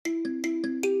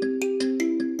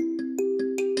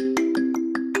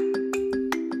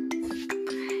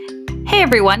Hey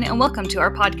everyone, and welcome to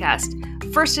our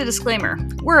podcast. First, a disclaimer.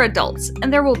 We're adults,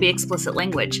 and there will be explicit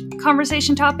language,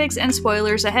 conversation topics, and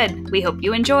spoilers ahead. We hope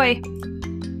you enjoy.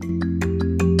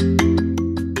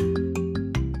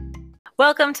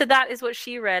 Welcome to That Is What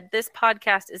She Read. This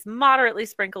podcast is moderately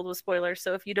sprinkled with spoilers,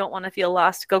 so if you don't want to feel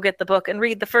lost, go get the book and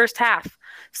read the first half.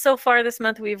 So far this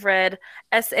month, we've read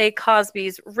S.A.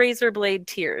 Cosby's Razorblade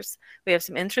Tears. We have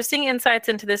some interesting insights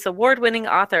into this award-winning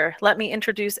author. Let me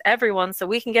introduce everyone so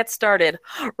we can get started.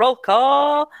 Roll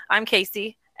call! I'm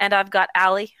Casey, and I've got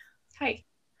Allie. Hi.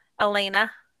 Elena.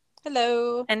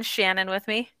 Hello. And Shannon with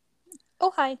me.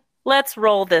 Oh, hi. Let's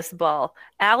roll this ball.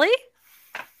 Allie?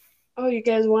 Oh, you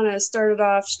guys want to start it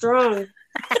off strong.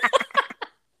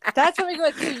 That's what we're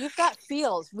going to do. You've got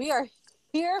feels. We are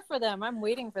here for them. I'm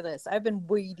waiting for this. I've been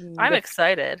waiting. I'm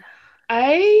excited.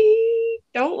 I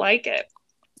don't like it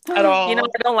at all. You know,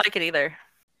 I don't like it either.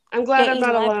 I'm glad I'm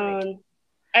not alone.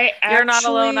 You're not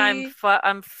alone.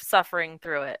 I'm suffering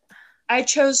through it. I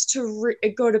chose to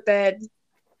go to bed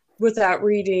without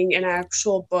reading an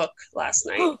actual book last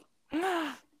night.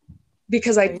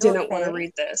 Because I didn't want to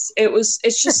read this.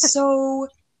 It's just so,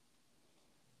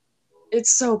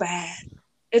 it's so bad.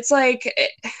 It's like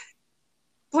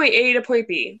point A to point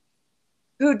B.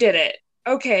 Who did it?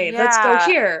 Okay, let's go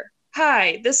here.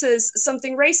 Hi, this is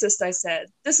something racist I said.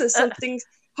 This is something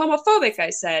homophobic I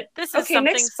said. This is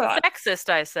something sexist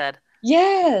I said.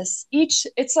 Yes.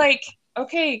 It's like,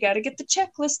 okay, you got to get the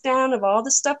checklist down of all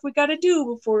the stuff we got to do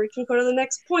before we can go to the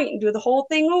next point and do the whole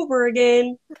thing over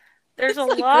again. There's a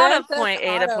lot of point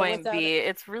A to point B.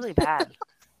 It's really bad.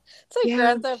 It's like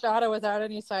Grand Theft Auto without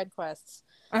any side quests.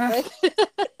 Like,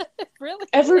 really?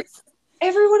 Everyone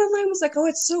of mine was like, oh,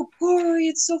 it's so gory.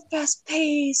 It's so fast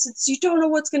paced. You don't know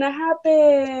what's going to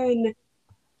happen.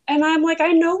 And I'm like,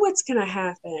 I know what's going to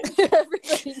happen.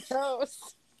 Everybody knows.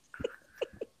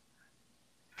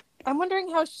 I'm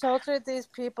wondering how sheltered these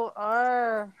people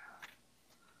are.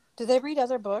 Do they read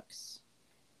other books?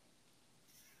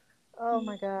 Oh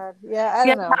my god. Yeah, I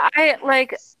don't know.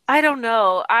 I don't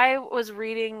know. I was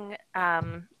reading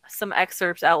some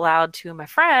excerpts out loud to my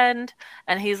friend,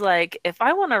 and he's like, if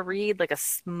I want to read like a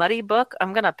smutty book,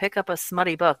 I'm going to pick up a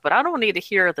smutty book, but I don't need to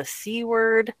hear the C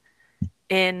word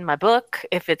in my book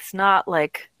if it's not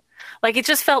like it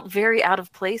just felt very out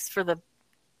of place for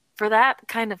that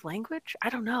kind of language.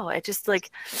 I don't know. It just like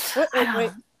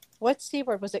wait. What C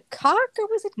word? Was it cock or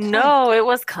was it cunt? No, it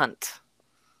was cunt.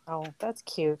 Oh, that's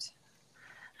cute.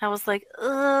 I was like,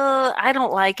 I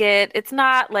don't like it. It's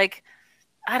not like,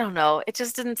 I don't know. It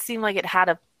just didn't seem like it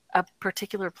had a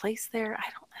particular place there. I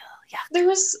don't know. Yeah.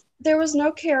 There was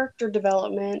no character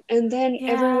development, and then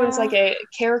everyone's like a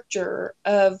character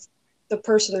of the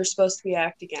person they're supposed to be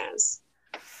acting as.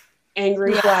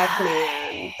 Angry black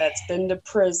man that's been to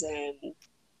prison,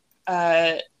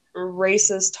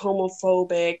 racist,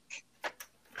 homophobic,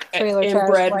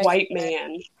 inbred white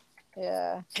man.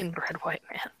 Yeah. Inbred white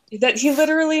man. That he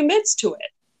literally admits to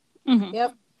it. Mm-hmm.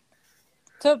 Yep.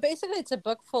 So basically it's a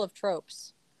book full of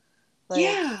tropes.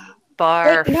 Barf.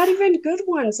 Like, not even good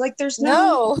ones. Like there's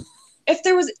no... If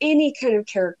there was any kind of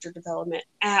character development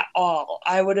at all,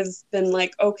 I would have been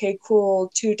like, okay, cool,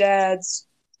 two dads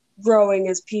growing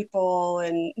as people,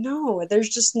 and no, there's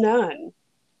just none.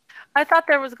 I thought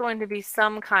there was going to be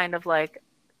some kind of like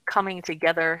coming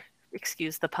together,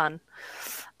 excuse the pun.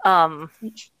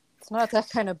 It's not that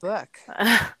kind of book.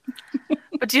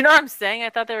 But do you know what I'm saying?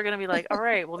 I thought they were going to be like, all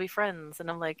right, we'll be friends. And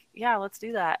I'm like, yeah, let's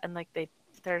do that. And like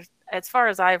there's, as far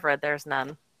as I've read, there's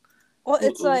none. Well,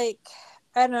 it's like,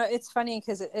 I don't know. It's funny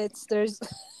because it's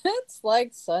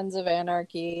like Sons of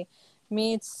Anarchy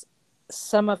meets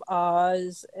Some of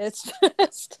Oz. It's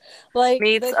just like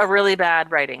meets a really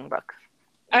bad writing book.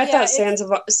 I thought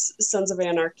Sons of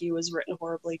Anarchy was written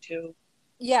horribly too.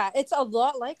 Yeah, it's a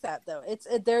lot like that though.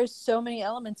 There's so many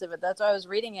elements of it. That's why I was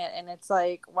reading it, and it's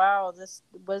like, wow, this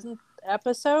wasn't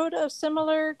episode of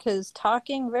similar because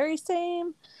talking very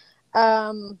same.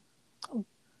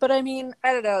 But I mean,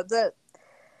 I don't know.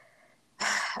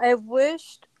 I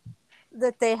wished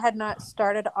that they had not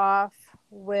started off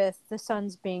with the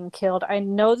sons being killed. I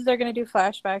know that they're going to do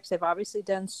flashbacks. They've obviously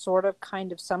done sort of,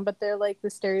 kind of some, but they're like the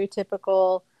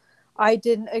stereotypical. I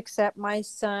didn't accept my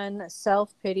son,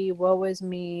 self-pity, woe is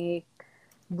me,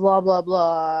 blah, blah,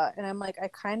 blah. And I'm like, I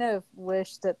kind of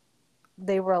wish that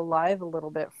they were alive a little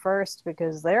bit first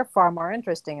because they're far more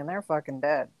interesting and they're fucking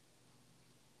dead.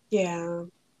 Yeah.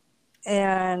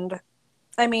 And,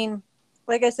 I mean,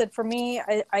 like I said, for me,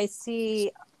 I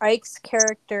see Ike's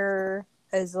character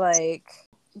as like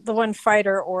the one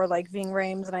fighter or like Ving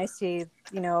Rhames, and I see,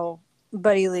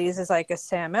 Buddy Lee's is like a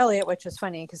Sam Elliott, which is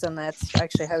funny because then that's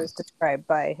actually how he's described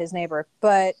by his neighbor.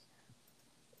 But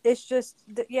it's just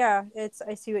yeah, it's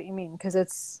I see what you mean because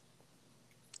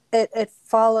it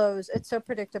follows. It's so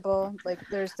predictable. Like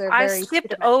they're I very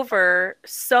skipped over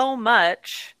so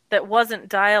much that wasn't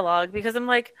dialogue because I'm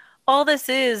like, all this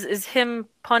is him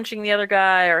punching the other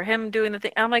guy or him doing the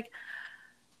thing. I'm like,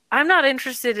 I'm not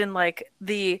interested in like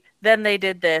then they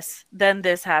did this, then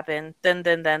this happened, then.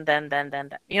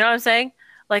 You know what I'm saying?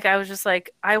 Like I was just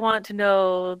like, I want to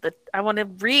know that I want to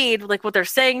read like what they're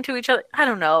saying to each other. I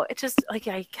don't know. It just like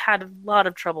I had a lot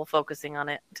of trouble focusing on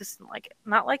it. Just like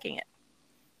not liking it.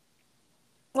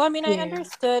 Well, I mean, I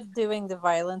understood doing the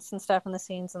violence and stuff in the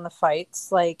scenes and the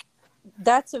fights. Like,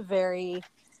 that's a very.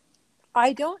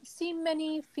 I don't see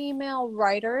many female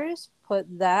writers put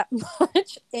that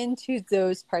much into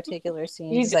those particular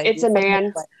scenes. It's a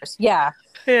man. Yeah.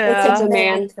 Yeah. It's a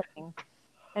man. Thing.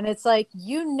 And it's like,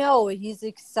 he's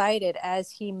excited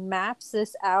as he maps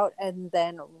this out and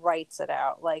then writes it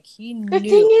out. Like, he knew. The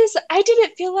thing is, I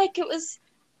didn't feel like it was.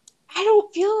 I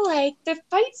don't feel like the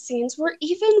fight scenes were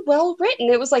even well written.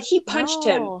 It was like he punched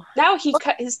him. Now he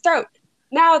cut his throat.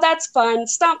 Now that's fun.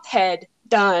 Stomp head.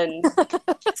 Done.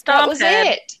 That was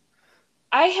it.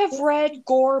 I have read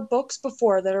gore books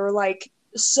before that are like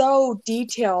so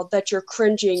detailed that you're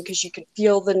cringing because you can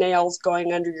feel the nails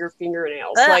going under your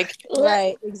fingernails. Like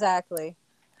right, exactly.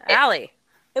 Allie.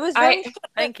 It was very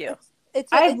thank you.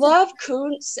 I love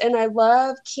Kuntz and I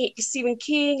love Stephen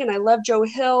King and I love Joe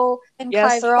Hill. And yes,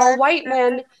 Clive they're all white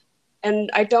men, and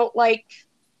I don't like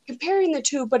comparing the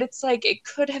two, but it's like it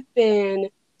could have been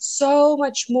so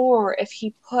much more if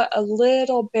he put a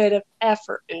little bit of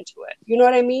effort into it. You know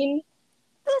what I mean?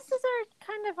 This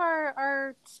is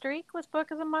our streak with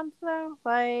Book of the Month, though.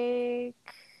 Like,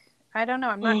 I don't know.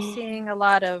 I'm not seeing a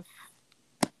lot of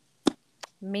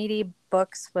meaty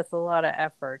books with a lot of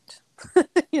effort.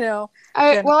 You know,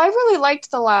 I really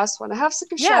liked the last one.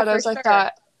 Havesick of Shadows. I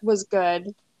thought was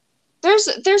good. There's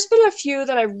been a few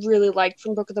that I really liked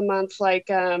from Book of the Month, like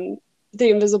The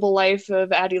Invisible Life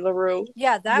of Addie LaRue.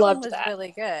 Yeah, that one was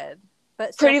really good.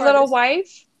 But Pretty Little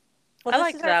Wife. Well,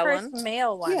 this is our first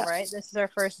male one, right? This is our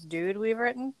first dude we've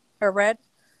written or read.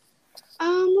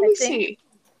 Let me see.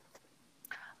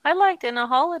 I liked In the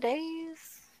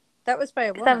Holidays. That was by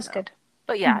a woman. That was good.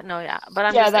 But but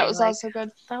I'm that was also good.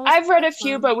 I've read a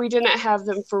few, but we didn't have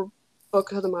them for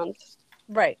Book of the Month.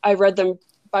 Right. I read them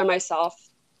by myself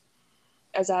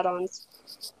as add-ons.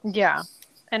 Yeah,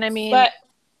 and I mean, but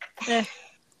I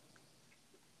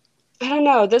don't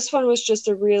know. This one was just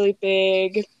a really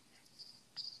big.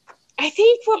 I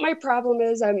think what my problem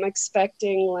is, I'm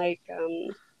expecting like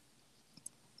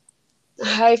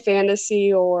high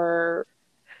fantasy or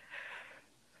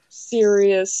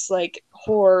serious like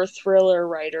horror thriller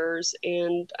writers,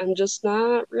 and I'm just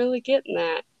not really getting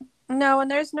that. No, and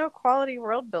there's no quality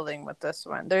world building with this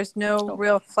one. There's no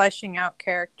real fleshing out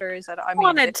characters. I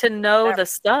wanted to know the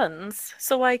Sons,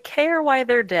 so I care why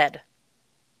they're dead.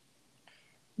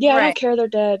 Yeah, I don't care they're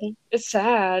dead. It's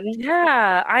sad.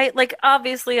 Yeah,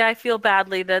 obviously I feel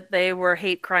badly that they were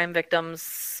hate crime victims,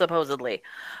 supposedly.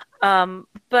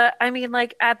 But I mean,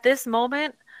 like, at this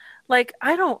moment, like,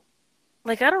 I don't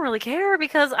really care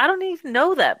because I don't even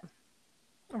know them.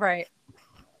 Right.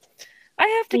 I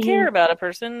have to care about a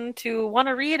person to want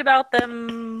to read about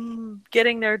them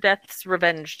getting their deaths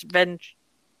revenged.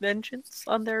 Vengeance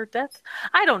on their death?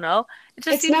 I don't know. It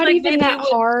just seems not like even that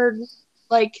hard,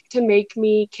 like, to make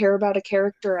me care about a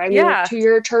character. I mean, To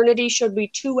Your Eternity showed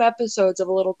me 2 episodes of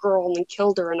a little girl and then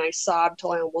killed her, and I sobbed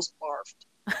till I almost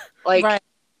barfed. Like,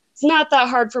 it's not that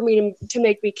hard for me to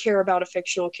make me care about a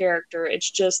fictional character. It's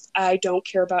just I don't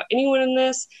care about anyone in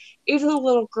this. Even the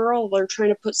little girl, he's trying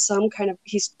to put some kind of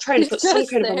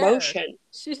emotion.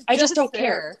 I just don't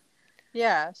care.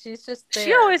 Yeah, she's just there.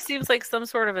 She always seems like some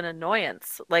sort of an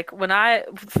annoyance. Like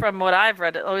from what I've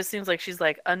read, it always seems like she's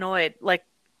like annoyed, like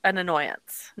an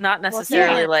annoyance, not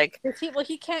necessarily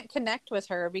he can't connect with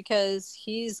her because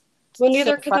he's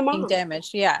neither can the mom.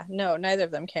 Damaged. Yeah, no, neither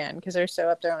of them can because they're so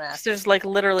up their own ass. There's like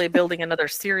literally building another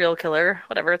serial killer.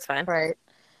 Whatever, it's fine. Right.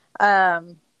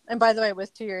 And by the way,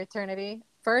 with To Your Eternity,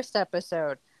 first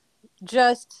episode,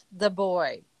 just the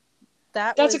boy.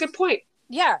 That's a good point.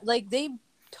 Yeah, like they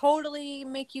totally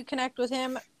make you connect with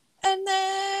him, and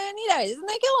then he dies, and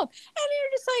they kill him, and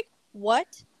you're just like,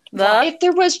 what? If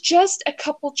there was just a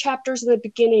couple chapters in the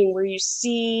beginning where you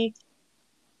see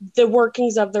the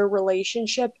workings of their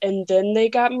relationship and then they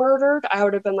got murdered, I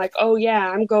would have been like, oh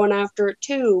yeah, I'm going after it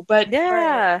too. But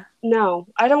no,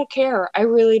 I don't care. I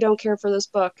really don't care for this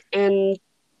book, and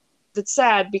it's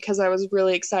sad because I was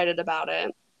really excited about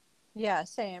it. Yeah,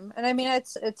 same. And I mean,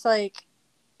 it's like,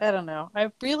 I don't know. I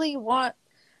really want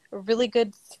really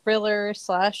good thriller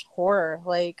 / horror,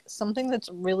 like something that's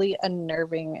really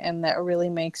unnerving and that really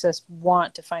makes us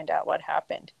want to find out what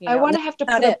happened. I want to have to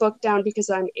put a book down because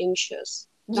I'm anxious,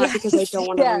 not because I don't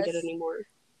want to read it anymore.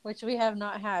 Which we have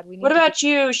not had. What about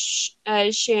you,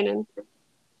 Shannon?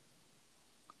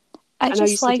 I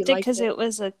just liked it because it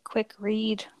was a quick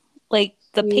read. Like,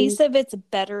 the pace of it's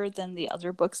better than the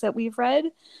other books that we've read.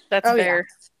 That's fair.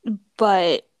 Yeah.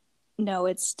 But, no,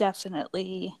 it's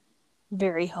definitely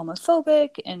very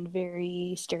homophobic and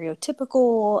very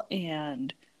stereotypical,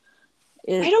 and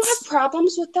I don't have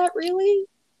problems with that, really.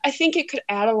 I think it could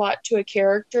add a lot to a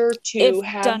character to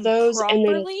have those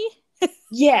properly. And then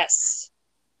yes.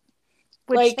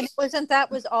 Which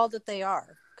was all that they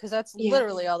are, because that's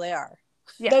literally all they are.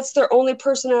 Yeah. That's their only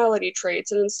personality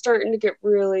traits, and it's starting to get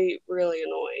really, really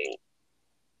annoying.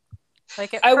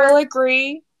 Like I will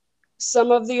agree,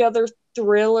 some of the other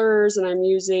thrillers, and I'm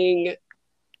using,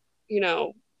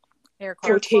 air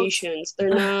quotations.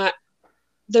 They're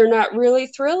not really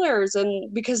thrillers,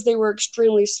 and because they were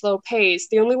extremely slow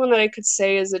paced. The only one that I could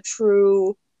say is a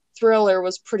true thriller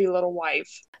was Pretty Little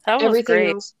Wife. That was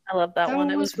great. I love that one.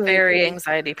 It was really very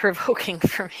anxiety provoking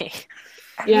for me.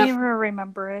 I don't even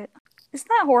remember it. Isn't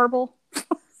that horrible?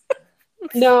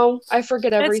 No, I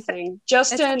forget everything.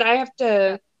 Justin,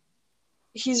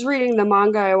 he's reading the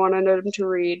manga I wanted him to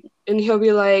read, and he'll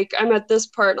be like, I'm at this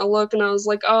part, and I'll look, and I was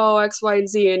like, oh, X, Y, and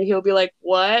Z, and he'll be like,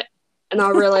 what? And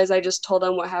I'll realize I just told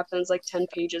him what happens like 10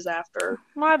 pages after.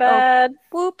 My bad.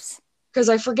 Whoops. Because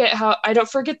I don't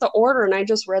forget the order, and I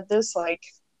just read this like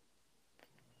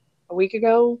a week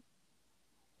ago.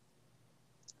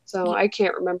 So I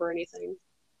can't remember anything.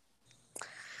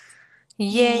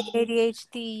 Yay,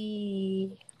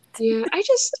 ADHD. Yeah,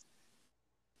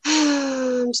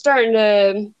 I'm starting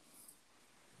to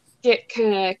get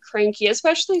kind of cranky,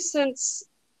 especially since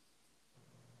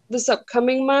this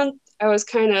upcoming month, I was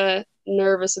kind of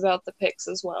nervous about the picks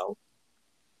as well.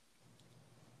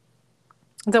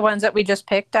 The ones that we just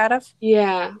picked out of?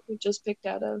 Yeah, we just picked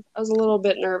out of. I was a little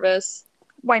bit nervous.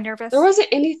 Why nervous? There wasn't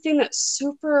anything that's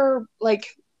super,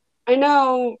 I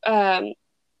know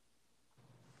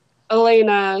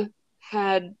Elena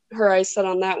had her eyes set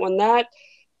on that one. That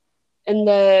and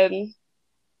the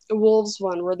Wolves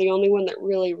one were the only one that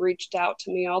really reached out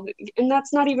to me. And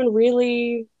that's not even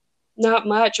really not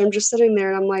much. I'm just sitting there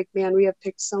and I'm like, man, we have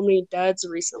picked so many duds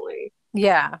recently.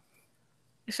 Yeah.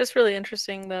 It's just really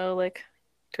interesting, though,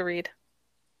 to read.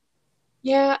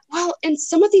 Yeah, well, and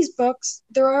some of these books,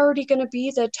 they're already going to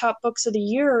be the top books of the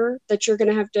year that you're going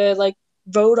to have to,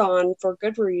 vote on for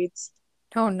Goodreads.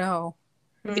 Oh, no.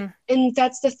 And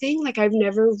that's the thing, I've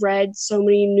never read so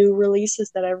many new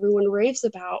releases that everyone raves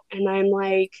about, and I'm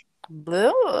like,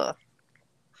 ugh.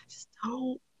 I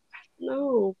don't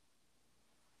know.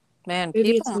 Man,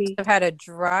 maybe people must have had a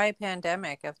dry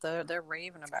pandemic if they're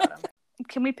raving about them.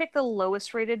 Can we pick the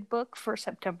lowest rated book for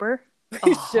September?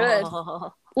 We should.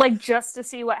 Just to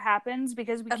see what happens,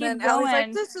 because we keep going.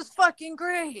 Ellie's this is fucking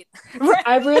great.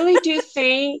 I really do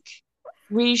think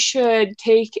we should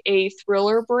take a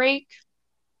thriller break,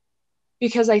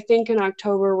 because I think in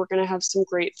October we're going to have some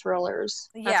great thrillers.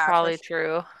 That's probably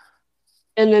true.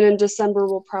 And then in December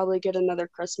we'll probably get another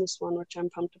Christmas one, which I'm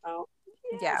pumped about.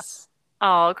 Yes.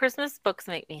 Oh, Christmas books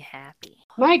make me happy.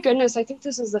 My goodness, I think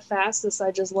this is the fastest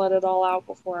I just let it all out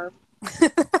before.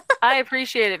 I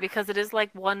appreciate it because it is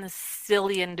 1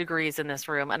 zillion degrees in this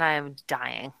room and I am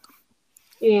dying.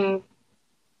 Yeah.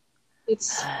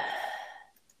 It's...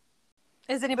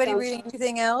 Is anybody reading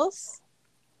anything else?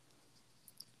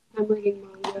 I'm reading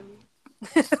manga.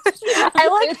 I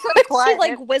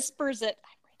like she whispers it.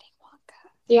 I'm reading manga.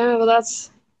 Yeah, well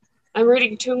I'm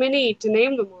reading too many to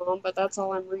name them all, but that's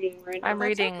all I'm reading right now. I'm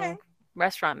reading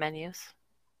restaurant menus.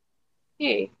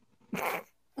 Hey.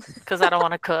 Because I don't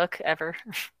want to cook ever.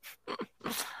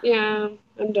 Yeah,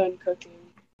 I'm done cooking.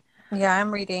 Yeah,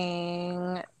 I'm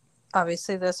reading,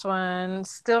 obviously, this one.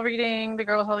 Still reading The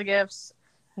Girl with All the Gifts,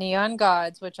 Neon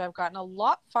Gods, which I've gotten a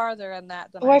lot farther in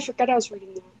that than I forgot I was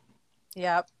reading that.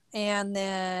 Yep. And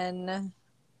then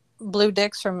Blue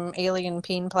Dicks from Alien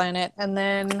Peen Planet. And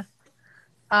then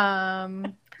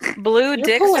Blue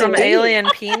Dicks from Alien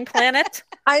Peen Planet?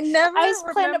 I was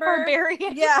Planet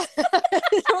Barbarian. Yeah.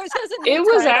 It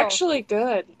was actually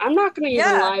good. I'm not going to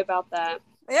even lie about that.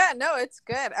 Yeah, no, it's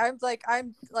good. I'm like,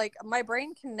 my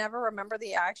brain can never remember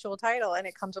the actual title, and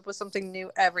it comes up with something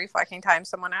new every fucking time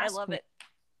someone asks. I love it.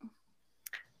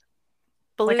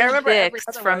 Blue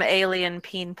Dicks from Alien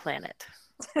Peen Planet.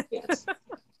 Yes.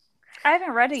 I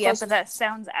haven't read it yet, but that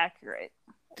sounds accurate.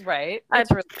 Right?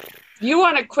 You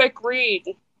want a quick read.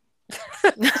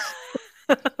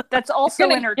 That's also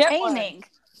entertaining.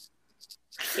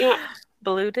 Yeah.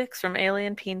 Blue Dicks from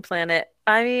Alien Peen Planet.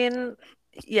 I mean,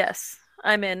 yes,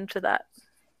 I'm into that.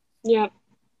 Yeah.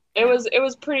 It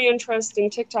was pretty interesting.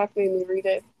 TikTok made me read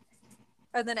it.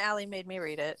 And then Allie made me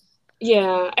read it.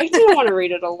 Yeah, I didn't want to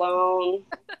read it alone.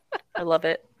 I love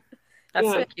it. That's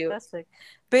Yeah. so cute. Fantastic.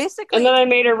 Basically, And then I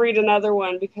made her read another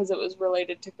one because it was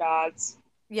related to gods.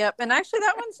 yep. And actually,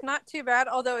 that one's not too bad.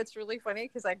 Although it's really funny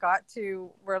because I got to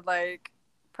where like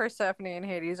Persephone and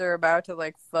Hades are about to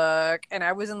like fuck, and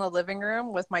I was in the living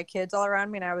room with my kids all around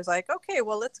me, and I was like, okay,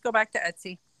 well, let's go back to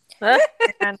Etsy.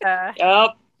 And Yep.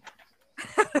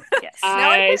 Yes.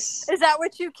 Nice. is that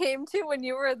what you came to when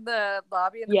you were in the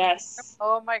lobby? Yes.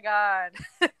 Oh my god.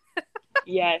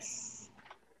 Yes.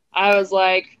 I was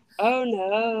like, oh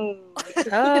no.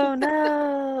 Oh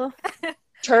no.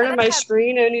 Turning my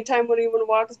screen anytime anyone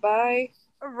walks by.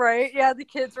 Right? Yeah, the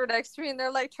kids were next to me and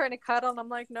they're like trying to cuddle, and I'm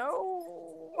like,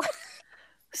 no.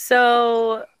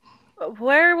 So,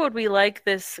 where would we like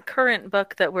this current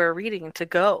book that we're reading to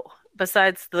go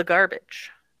besides the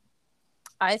garbage?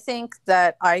 I think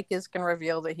that Ike is going to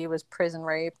reveal that he was prison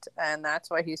raped, and that's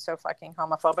why he's so fucking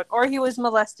homophobic. Or he was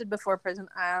molested before prison.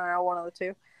 I don't know, one of the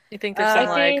two. You think there's some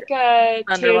I like think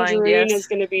underlying Tangerine BS? is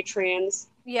going to be trans.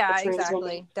 Yeah, A trans exactly.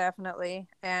 woman. Definitely.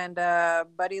 And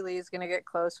Buddy Lee is going to get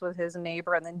close with his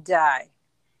neighbor and then die.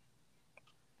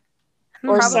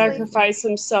 Or Probably. sacrifice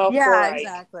himself for Yeah, Ike.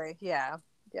 exactly. Yeah.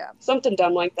 Yeah. Something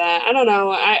dumb like that. I don't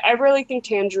know. I really think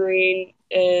Tangerine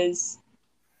is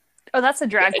Oh, that's a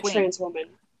drag a queen. trans woman.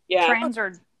 Yeah. Trans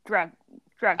or drag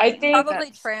I queen. think Probably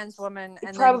That's- trans woman.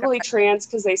 And probably then trans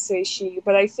because they say she,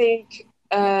 but I think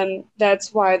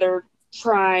that's why they're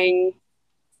trying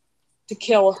to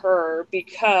kill her,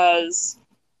 because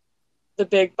the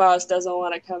big boss doesn't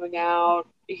want it coming out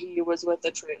he was with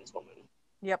a trans woman.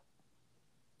 Yep.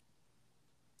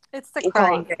 It's the I'm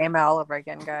crying calling- game all over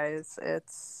again, guys.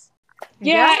 It's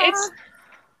It's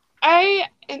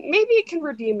maybe it can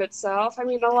redeem itself. I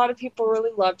mean, a lot of people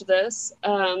really loved this.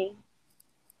 I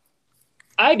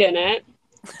didn't.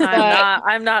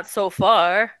 I'm not so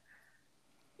far.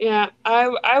 Yeah,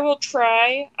 I will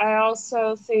try. I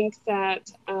also think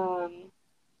that I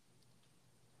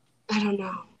don't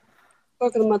know.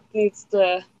 Book of the Month needs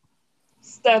to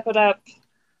step it up.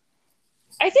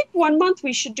 I think 1 month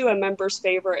we should do a member's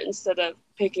favorite instead of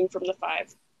picking from the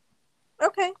 5.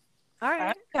 okay. All right.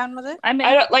 I'm down with it. I mean,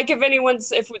 I don't like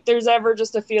if there's ever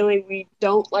just a feeling we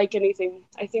don't like anything.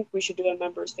 I think we should do a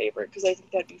member's favorite because I think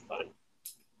that'd be fun.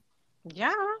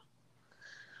 Yeah.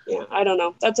 Yeah, I don't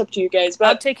know. That's up to you guys,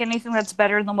 I'll but take anything that's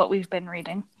better than what we've been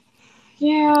reading.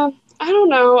 yeah, I don't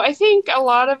know. I think a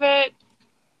lot of it.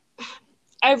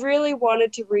 I really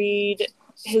wanted to read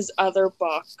his other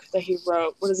book that he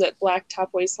wrote. What is it? Blacktop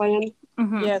Wasteland.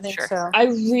 Mhm. Yeah, I think Sure. so. I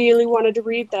really wanted to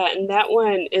read that, and that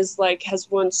one is like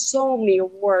has won so many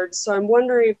awards. So I'm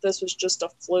wondering if this was just a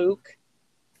fluke,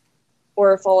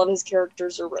 or if all of his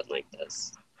characters are written like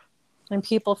this. And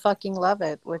people fucking love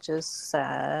it, which is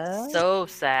sad. So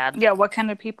sad. Yeah, what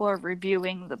kind of people are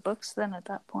reviewing the books then at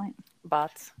that point?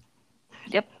 Bots.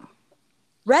 Yep.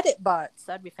 Reddit bots.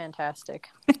 That'd be fantastic.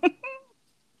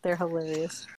 They're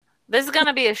hilarious. This is going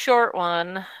to be a short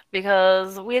one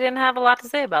because we didn't have a lot to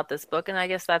say about this book, and I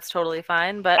guess that's totally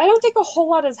fine. But I don't think a whole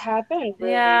lot has happened.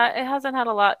 Really. yeah, it hasn't had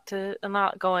a lot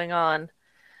going on.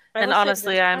 I And will say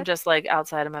honestly, this I'm much. just like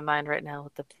outside of my mind right now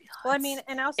with the Well, I mean,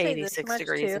 and I'll say this 86 much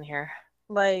degrees too. in here.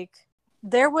 Like,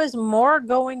 there was more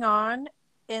going on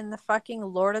in the fucking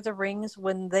Lord of the Rings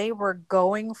when they were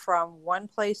going from one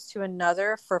place to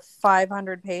another for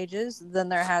 500 pages than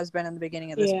there has been in the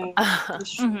beginning of this book.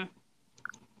 That's true. Mhm.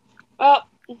 Well,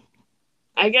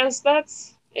 I guess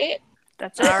that's it.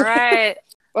 That's All it. right.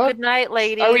 Well, Good night,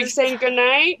 ladies. are we saying good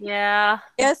night? Yeah.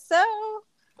 Yes, so.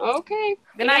 Okay.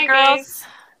 Good night, girls.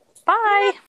 Bye.